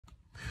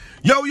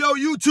Yo,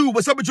 YouTube,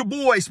 what's up with your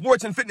boy,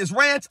 Sports and Fitness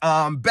Rants?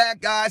 I'm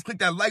back, guys. Click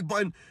that like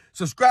button.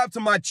 Subscribe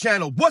to my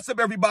channel. What's up,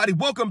 everybody?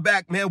 Welcome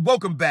back, man.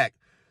 Welcome back.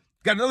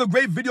 Got another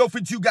great video for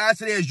you guys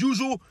today, as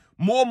usual.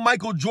 More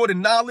Michael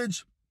Jordan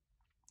knowledge.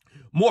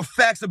 More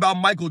facts about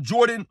Michael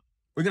Jordan.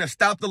 We're going to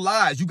stop the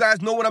lies. You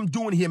guys know what I'm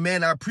doing here,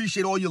 man. I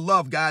appreciate all your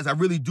love, guys. I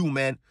really do,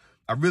 man.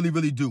 I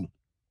really do.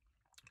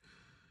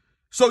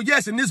 So,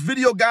 yes, in this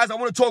video, guys, I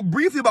want to talk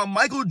briefly about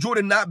Michael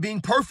Jordan not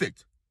being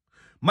perfect.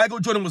 Michael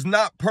Jordan was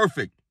not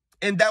perfect.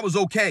 And that was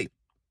okay.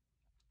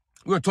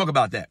 We're going to talk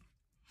about that.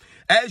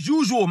 As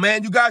usual,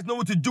 man, you guys know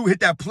what to do.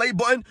 Hit that play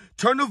button.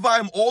 Turn the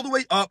volume all the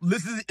way up.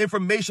 Listen to the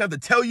information I have to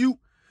tell you.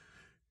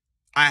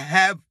 I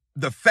have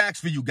the facts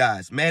for you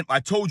guys, man. I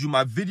told you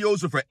my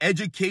videos are for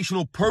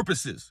educational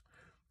purposes.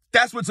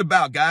 That's what it's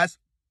about, guys.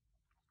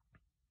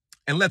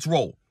 And let's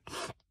roll.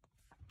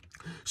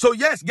 So,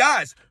 yes,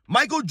 guys,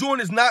 Michael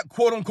Jordan is not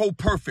quote-unquote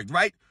perfect,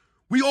 right?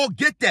 We all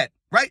get that,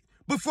 right?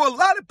 But for a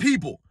lot of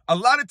people, a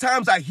lot of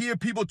times I hear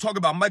people talk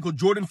about Michael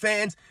Jordan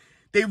fans.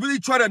 They really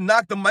try to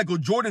knock the Michael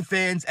Jordan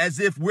fans as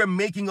if we're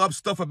making up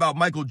stuff about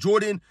Michael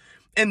Jordan,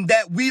 and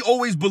that we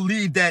always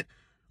believe that,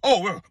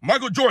 oh,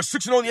 Michael Jordan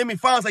 6-0 in the NBA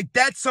Finals. Like,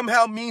 that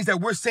somehow means that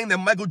we're saying that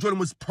Michael Jordan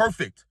was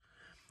perfect.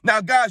 Now,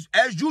 guys,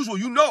 as usual,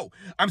 you know,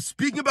 I'm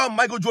speaking about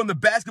Michael Jordan, the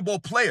basketball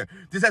player.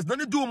 This has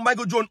nothing to do with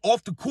Michael Jordan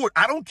off the court.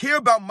 I don't care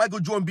about Michael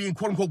Jordan being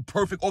quote-unquote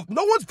perfect.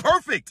 No one's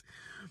perfect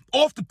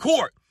off the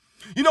court.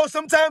 You know,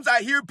 sometimes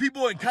I hear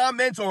people in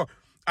comments, or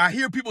I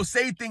hear people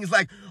say things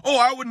like, oh,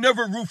 I would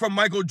never root for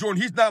Michael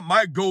Jordan. He's not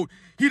my GOAT.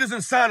 He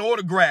doesn't sign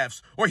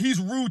autographs, or he's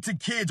rude to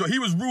kids, or he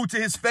was rude to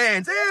his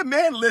fans.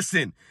 Man,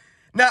 listen.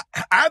 Now,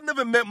 I've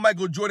never met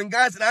Michael Jordan,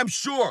 guys, and I'm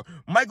sure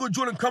Michael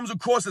Jordan comes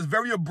across as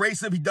very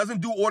abrasive. He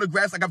doesn't do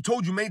autographs, like I've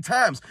told you many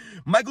times.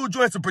 Michael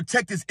Jordan has to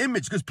protect his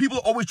image because people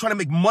are always trying to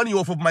make money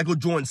off of Michael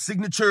Jordan's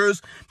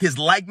signatures, his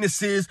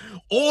likenesses,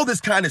 all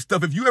this kind of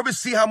stuff. If you ever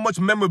see how much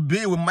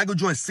memorabilia with Michael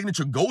Jordan's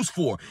signature goes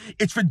for,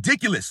 it's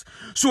ridiculous.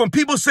 So when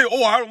people say,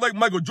 oh, I don't like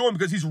Michael Jordan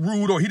because he's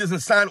rude, or he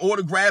doesn't sign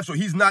autographs, or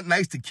he's not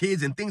nice to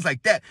kids and things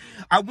like that,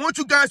 I want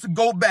you guys to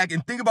go back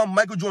and think about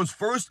Michael Jordan's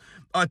first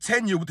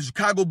tenure with the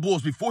Chicago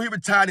Bulls before he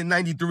retired in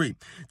 '93.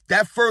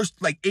 That first,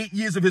 8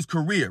 years of his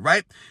career,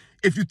 right?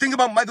 If you think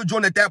about Michael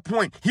Jordan at that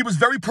point, he was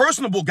very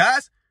personable,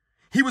 guys.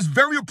 He was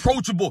very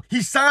approachable.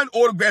 He signed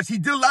autographs. He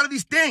did a lot of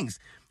these things.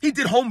 He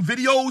did home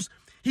videos.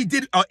 He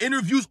did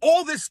interviews,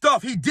 all this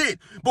stuff he did.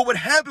 But what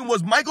happened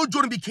was Michael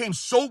Jordan became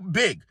so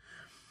big,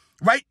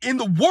 right, in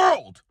the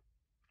world.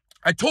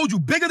 I told you,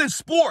 bigger than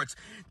sports,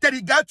 that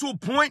he got to a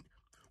point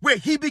where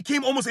he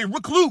became almost a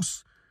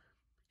recluse.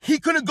 He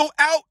couldn't go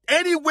out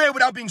anywhere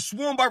without being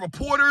swarmed by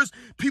reporters,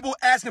 people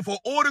asking for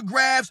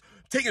autographs,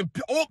 taking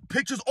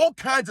pictures, all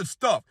kinds of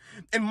stuff.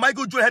 And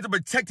Michael Jordan had to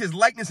protect his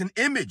likeness and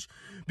image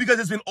because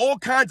there's been all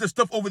kinds of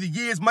stuff over the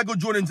years. Michael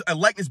Jordan's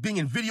likeness being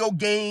in video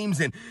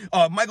games, and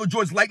Michael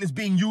Jordan's likeness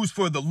being used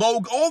for the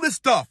logo, all this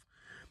stuff.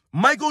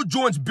 Michael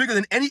Jordan's bigger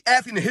than any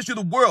athlete in the history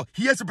of the world.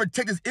 He has to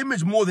protect his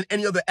image more than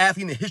any other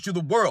athlete in the history of the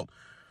world.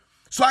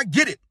 So I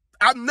get it.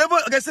 I've never,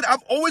 like I said,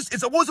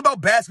 it's always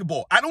about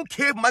basketball. I don't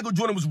care if Michael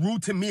Jordan was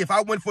rude to me. If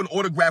I went for an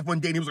autograph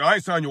one day and he was like, I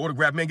ain't signing your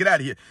autograph, man, get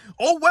out of here.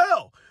 Oh,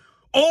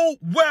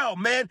 well,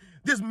 man.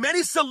 There's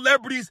many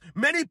celebrities,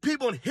 many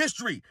people in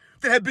history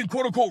that have been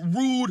quote unquote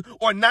rude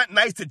or not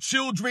nice to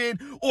children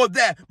or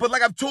that. But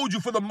like I've told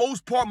you, for the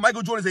most part,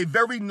 Michael Jordan is a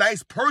very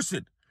nice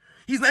person.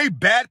 He's not a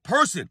bad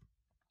person.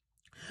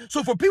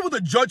 So for people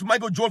to judge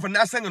Michael Jordan for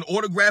not signing an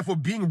autograph or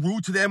being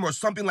rude to them or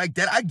something like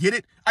that, I get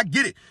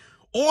it.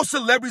 All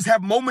celebrities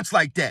have moments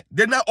like that.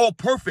 They're not all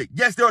perfect.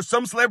 Yes, there are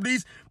some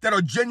celebrities that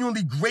are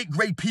genuinely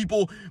great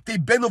people. They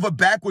bend over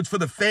backwards for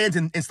the fans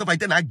and stuff like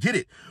that, and I get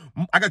it.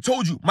 Like I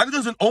told you, Michael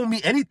doesn't owe me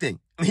anything.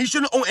 And he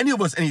shouldn't owe any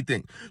of us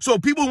anything. So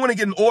if people want to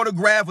get an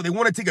autograph or they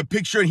want to take a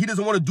picture and he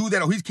doesn't want to do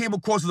that, or he came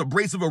across as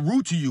abrasive or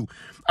rude to you,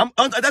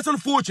 that's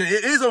unfortunate.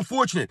 It is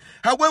unfortunate.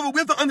 However,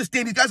 we have to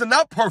understand these guys are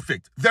not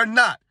perfect. They're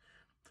not.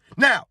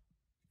 Now,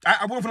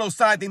 I went for no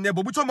side thing there,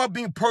 but we're talking about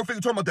being perfect.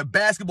 We're talking about the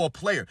basketball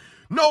player.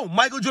 No,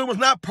 Michael Jordan was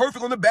not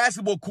perfect on the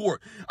basketball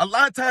court. A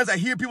lot of times I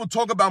hear people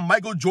talk about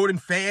Michael Jordan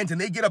fans,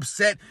 and they get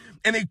upset,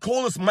 and they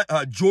call us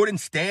Jordan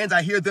stans.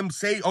 I hear them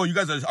say, oh, you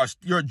guys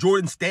you're a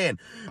Jordan stan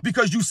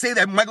because you say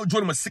that Michael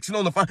Jordan was 6-0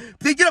 in the final.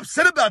 They get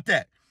upset about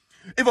that.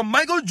 If a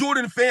Michael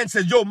Jordan fan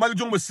says, yo, Michael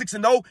Jordan was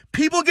 6-0,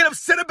 people get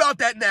upset about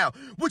that now,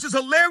 which is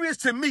hilarious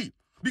to me.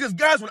 Because,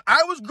 guys, when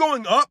I was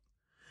growing up,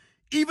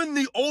 even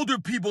the older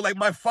people, like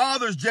my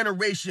father's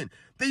generation,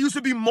 they used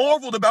to be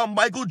marveled about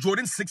Michael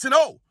Jordan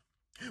 6-0.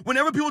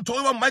 Whenever people talk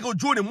about Michael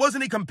Jordan, it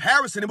wasn't a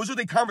comparison. It was just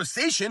a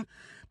conversation.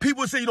 People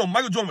would say, you know,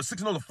 Michael Jordan was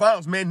 6-0 in the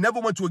finals, man. Never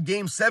went to a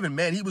game 7,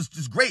 man. He was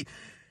just great.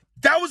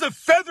 That was a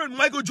feather in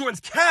Michael Jordan's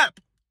cap.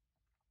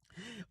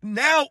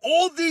 Now,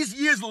 all these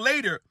years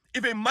later,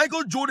 if a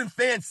Michael Jordan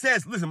fan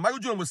says, listen, Michael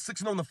Jordan was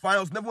 6-0 in the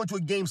finals, never went to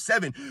a game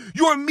 7,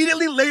 you're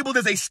immediately labeled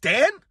as a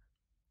stan?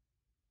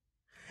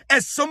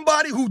 As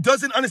somebody who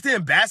doesn't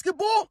understand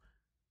basketball?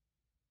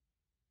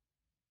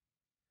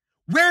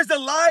 Where's the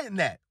lie in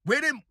that? Where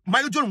did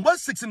Michael Jordan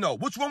was 6-0?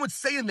 What's wrong with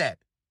saying that?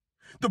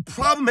 The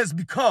problem has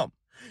become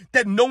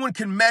that no one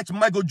can match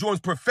Michael Jordan's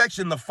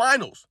perfection in the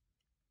finals.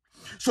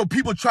 So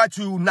people try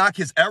to knock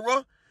his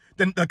era,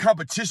 the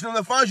competition in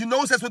the finals. You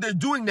notice that's what they're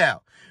doing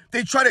now.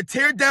 They try to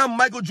tear down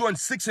Michael Jordan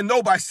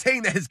 6-0 by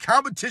saying that his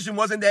competition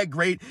wasn't that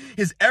great,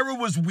 his era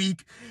was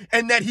weak,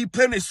 and that he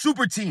played in a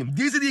super team.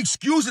 These are the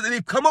excuses that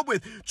they've come up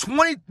with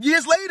 20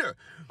 years later.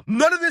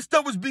 None of this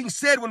stuff was being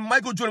said when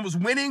Michael Jordan was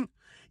winning,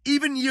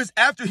 even years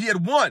after he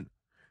had won.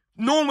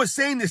 No one was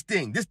saying this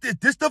thing.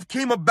 This stuff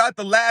came about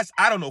the last,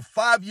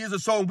 5 years or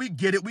so, and we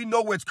get it. We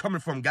know where it's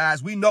coming from,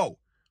 guys. We know.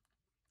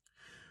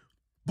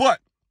 But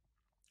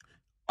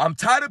I'm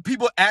tired of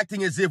people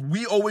acting as if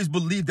we always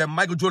believed that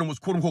Michael Jordan was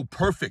quote-unquote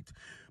perfect.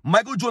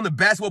 Michael Jordan, the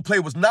basketball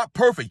player, was not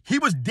perfect. He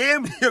was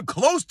damn near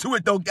close to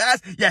it, though,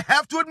 guys. You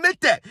have to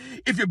admit that.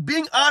 If you're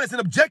being honest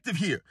and objective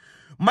here,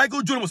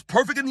 Michael Jordan was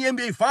perfect in the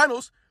NBA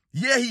Finals.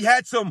 Yeah, he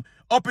had some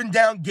up and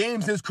down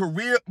games in his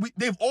career.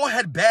 They've all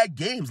had bad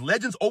games.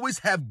 Legends always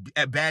have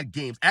bad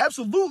games.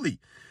 Absolutely.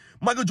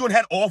 Michael Jordan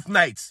had off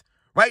nights,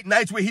 right?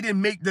 Nights where he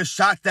didn't make the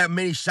shots, that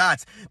many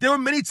shots. There were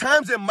many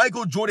times that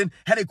Michael Jordan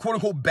had a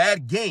quote-unquote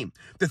bad game.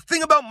 The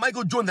thing about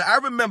Michael Jordan that I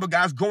remember,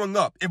 guys, growing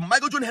up, if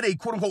Michael Jordan had a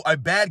quote-unquote a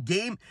bad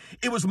game,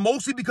 it was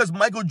mostly because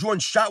Michael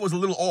Jordan's shot was a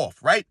little off,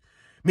 right?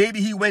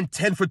 Maybe he went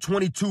 10 for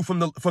 22 from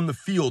the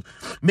field.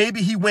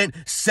 Maybe he went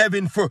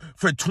 7 for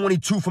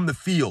 22 from the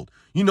field.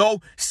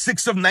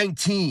 6 of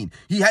 19.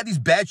 He had these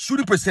bad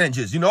shooting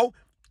percentages,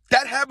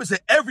 That happens to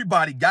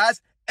everybody,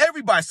 guys.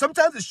 Everybody.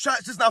 Sometimes the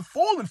shot's just not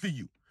falling for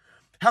you.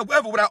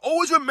 However, what I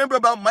always remember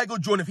about Michael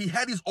Jordan, if he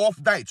had these off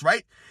nights,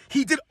 right?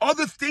 He did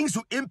other things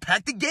to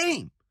impact the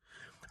game.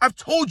 I've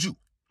told you,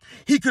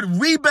 he could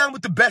rebound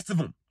with the best of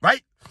them,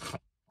 right?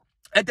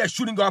 At that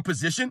shooting guard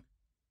position.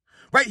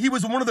 Right? He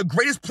was one of the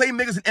greatest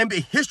playmakers in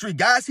NBA history,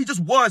 guys. He just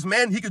was,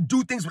 man. He could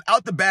do things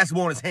without the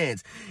basketball in his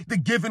hands. The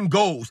give and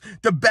goes,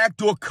 the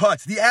backdoor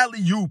cuts, the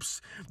alley-oops,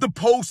 the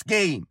post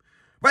game.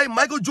 Right?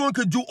 Michael Jordan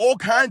could do all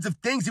kinds of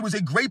things. He was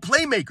a great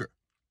playmaker.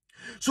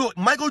 So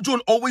Michael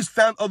Jordan always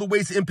found other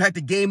ways to impact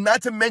the game,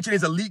 not to mention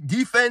his elite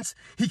defense.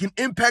 He can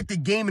impact the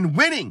game in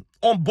winning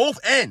on both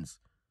ends.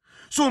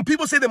 So when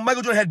people say that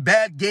Michael Jordan had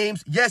bad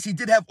games, yes, he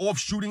did have off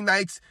shooting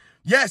nights.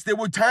 Yes, there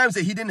were times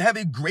that he didn't have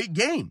a great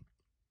game.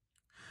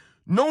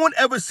 No one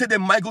ever said that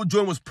Michael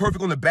Jordan was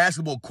perfect on the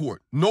basketball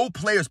court. No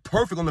player is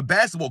perfect on the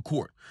basketball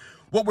court.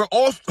 What we're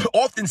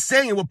often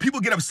saying, and what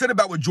people get upset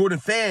about with Jordan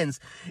fans,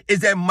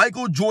 is that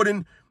Michael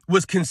Jordan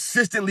was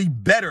consistently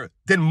better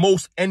than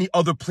most any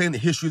other player in the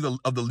history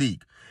of the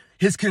league.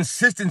 His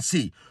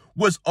consistency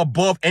was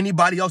above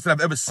anybody else that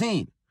I've ever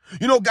seen.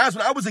 Guys,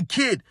 when I was a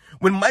kid,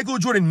 when Michael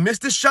Jordan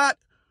missed a shot,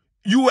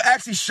 you were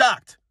actually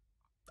shocked.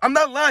 I'm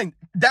not lying.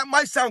 That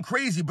might sound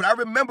crazy, but I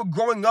remember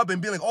growing up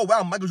and being like, oh,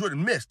 wow, Michael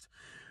Jordan missed.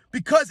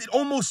 Because it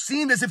almost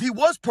seemed as if he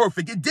was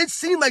perfect. It did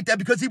seem like that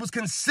because he was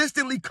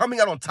consistently coming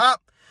out on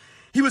top.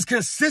 He was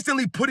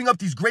consistently putting up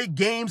these great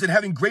games and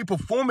having great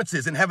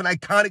performances and having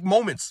iconic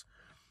moments.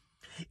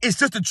 It's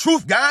just the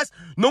truth, guys.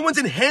 No one's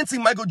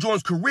enhancing Michael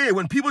Jordan's career.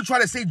 When people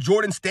try to say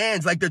Jordan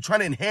stands like they're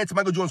trying to enhance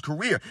Michael Jordan's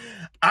career,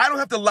 I don't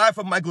have to lie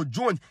for Michael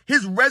Jordan.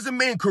 His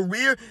resume and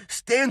career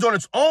stands on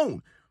its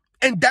own.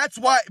 And that's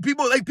why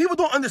people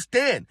don't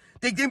understand.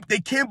 They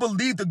can't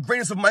believe the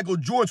greatness of Michael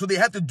Jordan, so they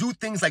have to do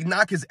things like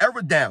knock his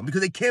era down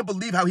because they can't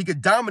believe how he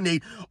could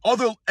dominate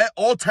other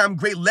all-time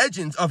great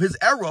legends of his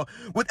era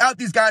without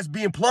these guys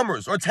being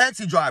plumbers or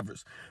taxi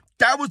drivers.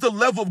 That was the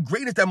level of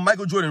greatness that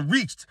Michael Jordan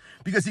reached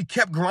because he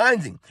kept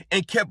grinding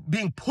and kept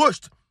being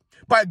pushed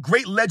by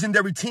great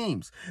legendary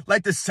teams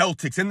like the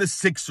Celtics and the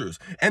Sixers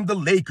and the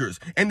Lakers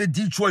and the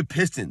Detroit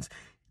Pistons.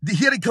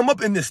 He had to come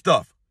up in this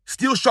stuff.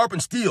 Steel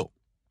sharpened steel.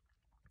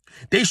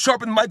 They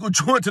sharpened Michael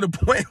Jordan to the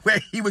point where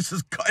he was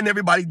just cutting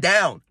everybody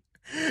down.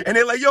 And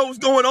they're like, yo, what's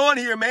going on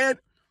here, man?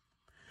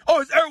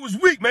 Oh, his era was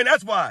weak, man.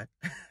 That's why.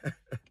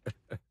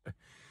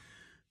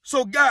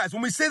 So, guys,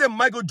 when we say that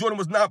Michael Jordan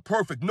was not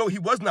perfect, no, he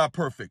was not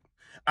perfect.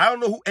 I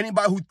don't know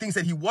anybody who thinks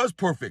that he was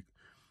perfect.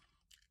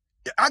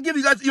 I'll give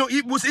you guys,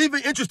 it was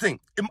even interesting.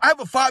 I have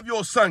a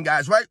 5-year-old son,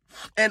 guys, right?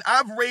 And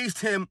I've raised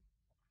him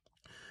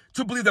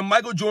to believe that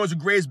Michael Jordan's the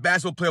greatest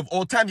basketball player of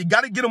all time. You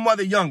got to get them while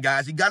they're young,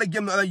 guys. You got to get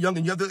them while they're young,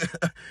 and you have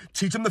to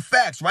teach them the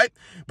facts, right?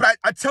 But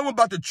I tell them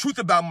about the truth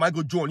about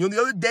Michael Jordan.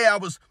 The other day I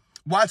was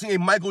watching a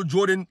Michael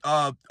Jordan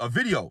a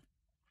video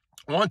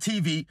on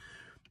TV,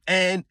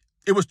 and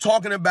it was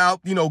talking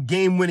about,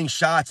 game-winning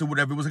shots or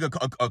whatever. It was like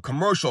a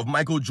commercial of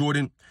Michael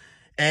Jordan,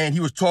 and he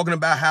was talking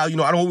about how, I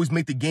don't always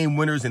make the game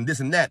winners and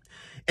this and that.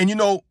 And,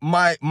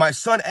 my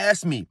son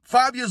asked me,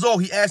 5 years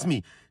old, he asked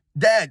me,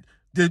 Dad,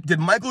 did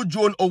Michael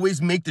Jordan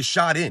always make the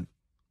shot in?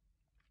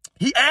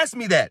 He asked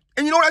me that.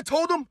 And you know what I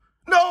told him?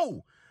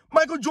 No.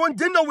 Michael Jordan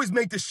didn't always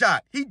make the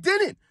shot. He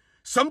didn't.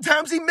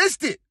 Sometimes he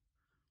missed it.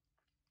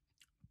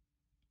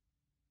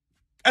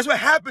 That's what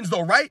happens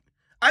though, right?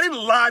 I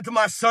didn't lie to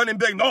my son and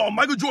be like, no,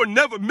 Michael Jordan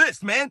never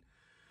missed, man.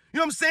 You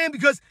know what I'm saying?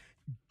 Because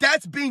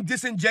that's being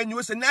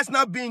disingenuous and that's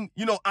not being,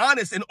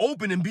 honest and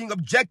open and being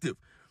objective.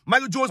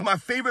 Michael Jordan's my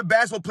favorite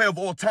basketball player of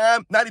all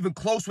time. Not even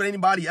close with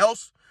anybody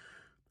else.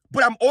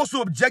 But I'm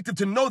also objective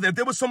to know that if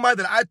there was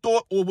somebody that I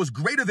thought or was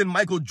greater than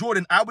Michael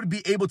Jordan, I would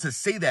be able to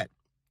say that.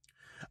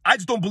 I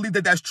just don't believe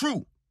that that's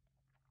true.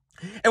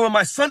 And when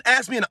my son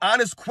asked me an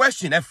honest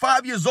question at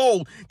 5 years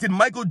old, did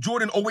Michael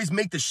Jordan always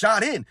make the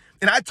shot in?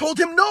 And I told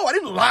him no. I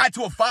didn't lie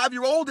to a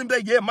 5-year-old and be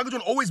like, yeah, Michael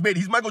Jordan always made it.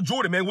 He's Michael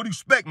Jordan, man. What do you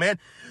expect, man?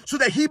 So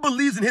that he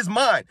believes in his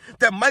mind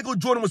that Michael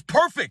Jordan was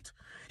perfect.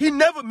 He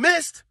never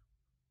missed.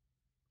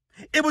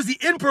 It was the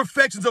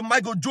imperfections of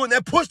Michael Jordan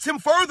that pushed him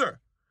further.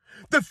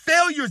 The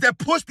failures that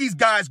pushed these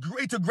guys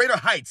to greater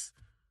heights.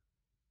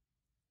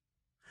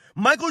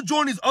 Michael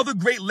Jordan's other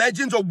great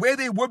legends are where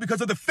they were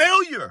because of the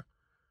failure,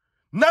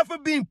 not for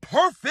being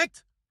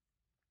perfect.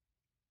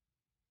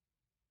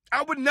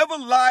 I would never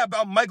lie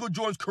about Michael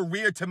Jordan's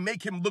career to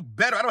make him look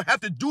better. I don't have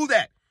to do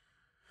that.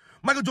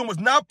 Michael Jordan was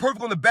not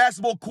perfect on the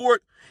basketball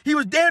court. He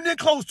was damn near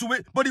close to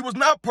it, but he was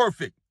not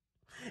perfect.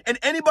 And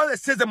anybody that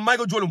says that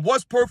Michael Jordan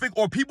was perfect,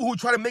 or people who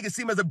try to make it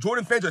seem as if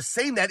Jordan fans are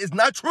saying that, is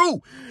not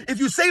true. If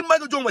you say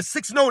Michael Jordan was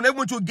 6-0 and they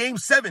went to a game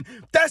 7,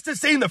 that's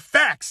just saying the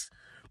facts.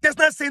 That's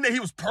not saying that he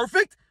was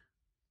perfect.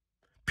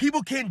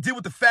 People can't deal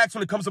with the facts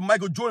when it comes to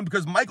Michael Jordan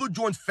because Michael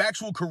Jordan's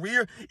factual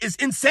career is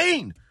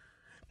insane.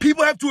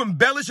 People have to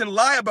embellish and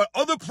lie about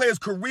other players'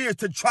 careers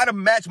to try to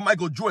match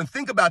Michael Jordan.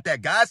 Think about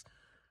that, guys.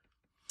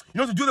 You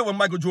don't have to do that with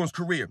Michael Jordan's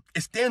career.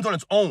 It stands on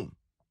its own.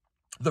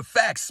 The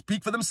facts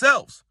speak for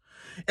themselves.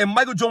 And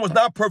Michael Jordan was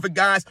not perfect,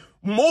 guys.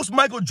 Most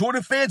Michael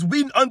Jordan fans,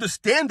 we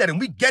understand that and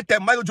we get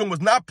that Michael Jordan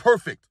was not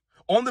perfect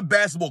on the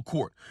basketball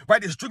court,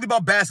 right? It's strictly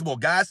about basketball,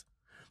 guys.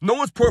 No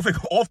one's perfect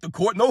off the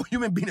court. No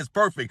human being is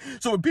perfect.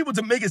 So for people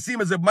to make it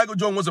seem as if Michael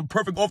Jordan wasn't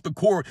perfect off the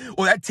court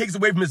or that takes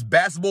away from his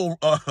basketball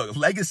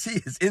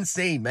legacy is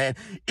insane, man.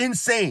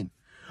 Insane.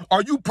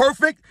 Are you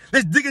perfect?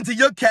 Let's dig into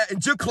your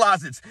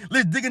closets.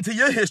 Let's dig into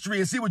your history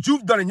and see what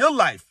you've done in your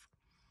life,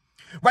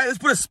 right? Let's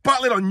put a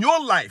spotlight on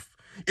your life.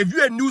 If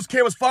you had news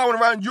cameras following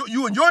around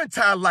you and your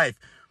entire life,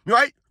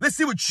 right? Let's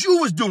see what you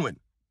was doing.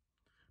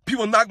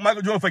 People knock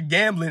Michael Jordan for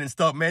gambling and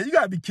stuff, man. You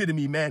gotta be kidding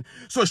me, man.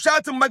 So shout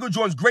out to Michael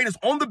Jordan's greatness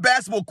on the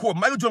basketball court.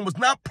 Michael Jordan was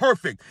not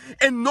perfect.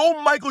 And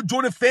no Michael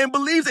Jordan fan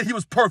believes that he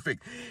was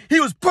perfect. He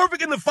was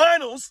perfect in the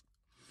finals.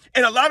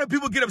 And a lot of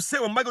people get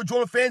upset when Michael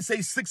Jordan fans say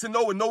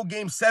 6-0 and no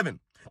game 7.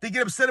 They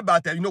get upset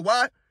about that. You know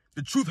why?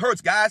 The truth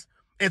hurts, guys.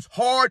 It's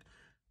hard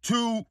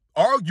to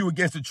argue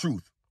against the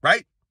truth,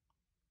 right?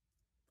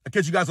 I'll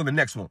catch you guys on the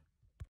next one.